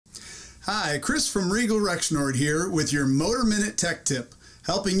Hi, Chris from Regal Rexnord here with your Motor Minute Tech Tip,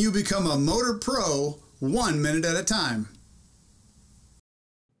 helping you become a motor pro 1 minute at a time.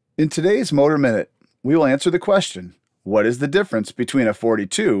 In today's Motor Minute, we will answer the question, what is the difference between a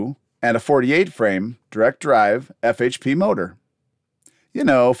 42 and a 48 frame direct drive FHP motor? You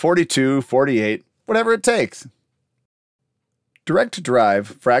know, 42, 48, whatever it takes. Direct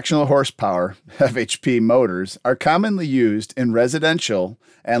drive fractional horsepower FHP motors are commonly used in residential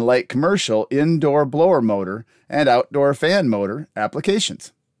and light commercial indoor blower motor and outdoor fan motor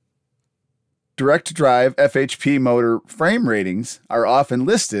applications. Direct drive FHP motor frame ratings are often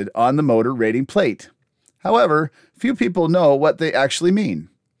listed on the motor rating plate. However, few people know what they actually mean.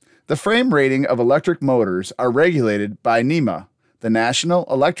 The frame rating of electric motors are regulated by NEMA, the National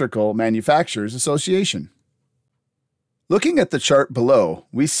Electrical Manufacturers Association. Looking at the chart below,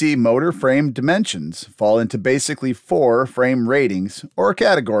 we see motor frame dimensions fall into basically 4 frame ratings or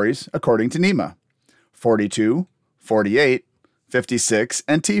categories according to NEMA: 42, 48, 56,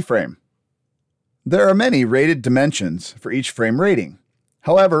 and T-frame. There are many rated dimensions for each frame rating.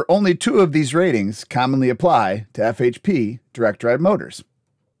 However, only 2 of these ratings commonly apply to FHP direct drive motors.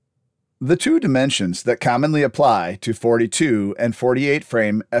 The 2 dimensions that commonly apply to 42 and 48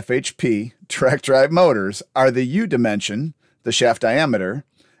 frame FHP direct drive motors are the U dimension, the shaft diameter,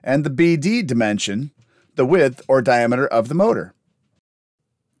 and the BD dimension, the width or diameter of the motor.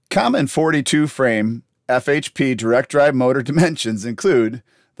 Common 42 frame FHP direct drive motor dimensions include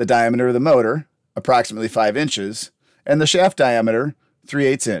the diameter of the motor, approximately 5 inches, and the shaft diameter,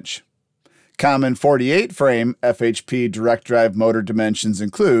 3/8 inch. Common 48 frame FHP direct drive motor dimensions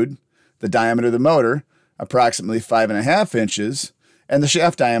include the diameter of the motor, approximately 5.5 inches, and the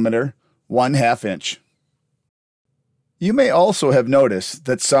shaft diameter, 1/2 inch. You may also have noticed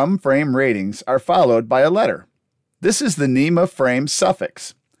that some frame ratings are followed by a letter. This is the NEMA frame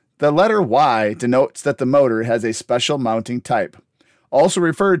suffix. The letter Y denotes that the motor has a special mounting type, also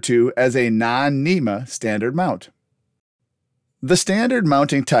referred to as a non-NEMA standard mount. The standard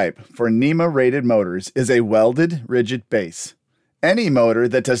mounting type for NEMA-rated motors is a welded rigid base. Any motor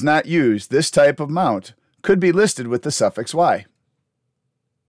that does not use this type of mount could be listed with the suffix Y.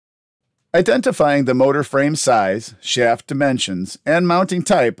 Identifying the motor frame size, shaft dimensions, and mounting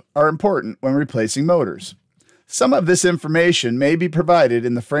type are important when replacing motors. Some of this information may be provided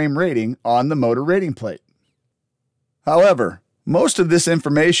in the frame rating on the motor rating plate. However, most of this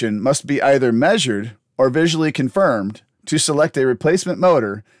information must be either measured or visually confirmed to select a replacement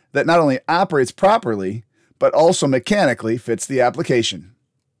motor that not only operates properly, but also mechanically fits the application.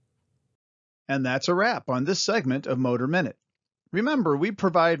 And that's a wrap on this segment of Motor Minute. Remember, we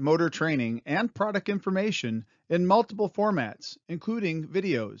provide motor training and product information in multiple formats, including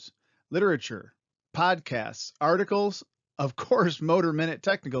videos, literature, podcasts, articles, of course, Motor Minute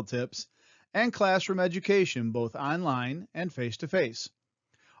technical tips, and classroom education, both online and face-to-face.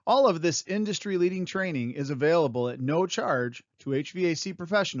 All of this industry-leading training is available at no charge to HVAC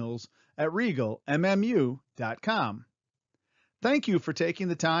professionals at regalmmu.com. Thank you for taking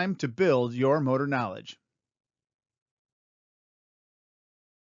the time to build your motor knowledge.